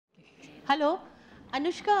Hello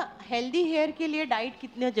Anushka, healthy hair के लिए diet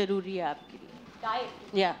कितना जरूरी है आपके लिए?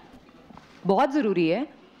 डाइट या बहुत ज़रूरी है.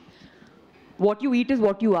 What you eat is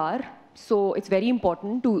what you are. So it's very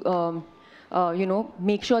important to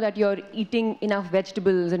make sure that you're eating enough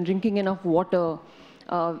vegetables and drinking enough water.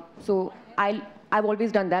 So I've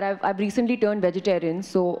always done that. I've recently turned vegetarian,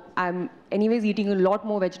 so I'm anyways eating a lot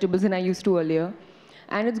more vegetables than I used to earlier,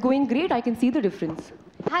 and it's going great. I can see the difference.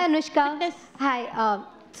 Hi Anushka. Fitness. Hi.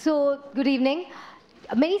 So good evening.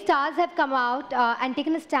 Many stars have come out and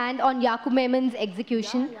taken a stand on Yaqub Memon's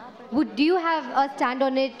execution. Do you have a stand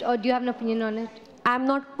on it, or do you have an opinion on it? I'm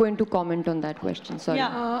not going to comment on that question. Sorry.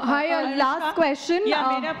 Yeah. Hi, last question.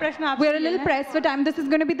 मेरा प्रश्न आपसे We're a little pressed for time. This is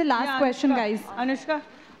going to be the last question, guys. Anushka,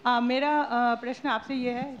 मेरा प्रश्न आपसे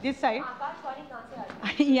ये है, this side,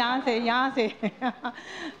 यहाँ से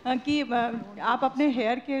कि आप अपने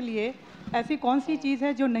हेयर के लिए ऐसी कौन सी चीज़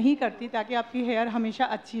है जो नहीं करती ताकि आपकी हेयर हमेशा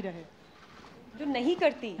अच्छी रहे? जो नहीं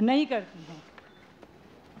करती है.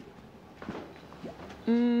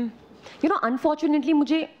 अनफॉर्चुनेटली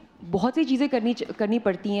मुझे बहुत सी चीज़ें करनी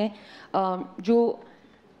पड़ती हैं जो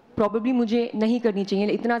प्रॉबेबली मुझे नहीं करनी चाहिए.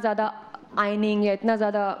 इतना ज़्यादा आयनिंग या इतना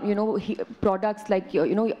ज़्यादा प्रोडक्ट्स लाइक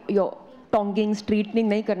योर टोंगिंग, स्ट्रेटनिंग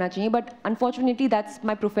नहीं करना चाहिए. But unfortunately that's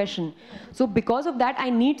my profession. So because of that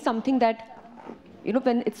I need something that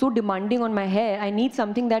when it's so demanding on my hair, I need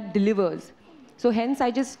something that delivers. So hence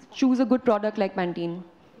I just choose a good product like Pantene.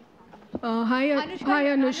 Hi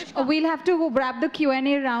Anushka. We'll have to wrap the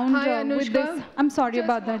Q&A round with this. I'm sorry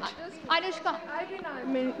about that. Anushka.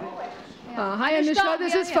 Hi Anushka,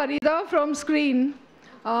 this is Farida from Screen.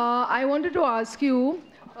 I wanted to ask you,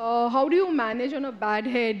 how do you manage on a bad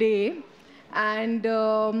hair day? And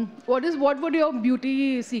what would your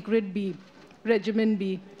beauty secret be, regimen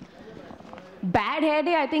be? Bad hair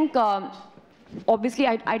day, I think obviously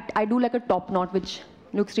I do like a top knot which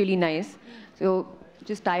looks really nice. So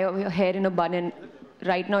just tie your hair in a bun, and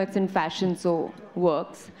right now it's in fashion, so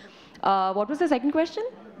works. What was the second question?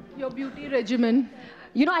 Your beauty regimen.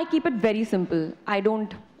 I keep it very simple. I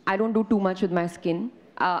don't do too much with my skin.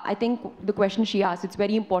 I think the question she asked, it's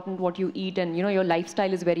very important what you eat, and your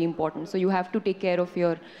lifestyle is very important. So you have to take care of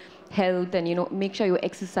your health and make sure you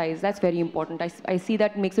exercise. That's very important. I see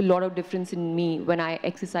that makes a lot of difference in me when I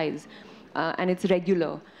exercise, and it's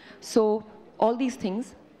regular. So all these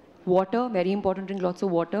things. Water, very important, drink lots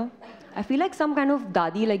of water. I feel like some kind of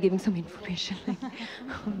dadi, like giving some information like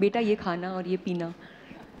beta ye khana aur ye peena.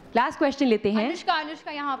 Last question लेते हैं.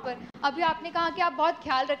 अनुष्का यहाँ पर अभी आपने कहा कि आप बहुत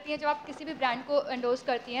ख्याल रखती हैं जब आप किसी भी ब्रांड को एंडोर्स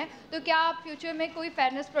करती हैं, तो क्या आप फ्यूचर में कोई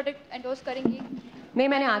फेयरनेस प्रोडक्ट एंडोर्स करेंगी? नहीं,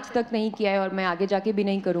 मैंने आज तक नहीं किया है और मैं आगे जाके भी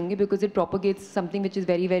नहीं करूँगी, because it propagates something which is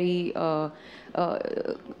very very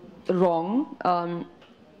wrong.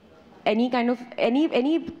 Any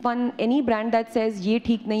brand that says ये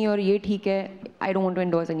ठीक नहीं और ये ठीक है, I don't want to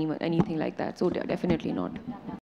endorse anything like that. So definitely not.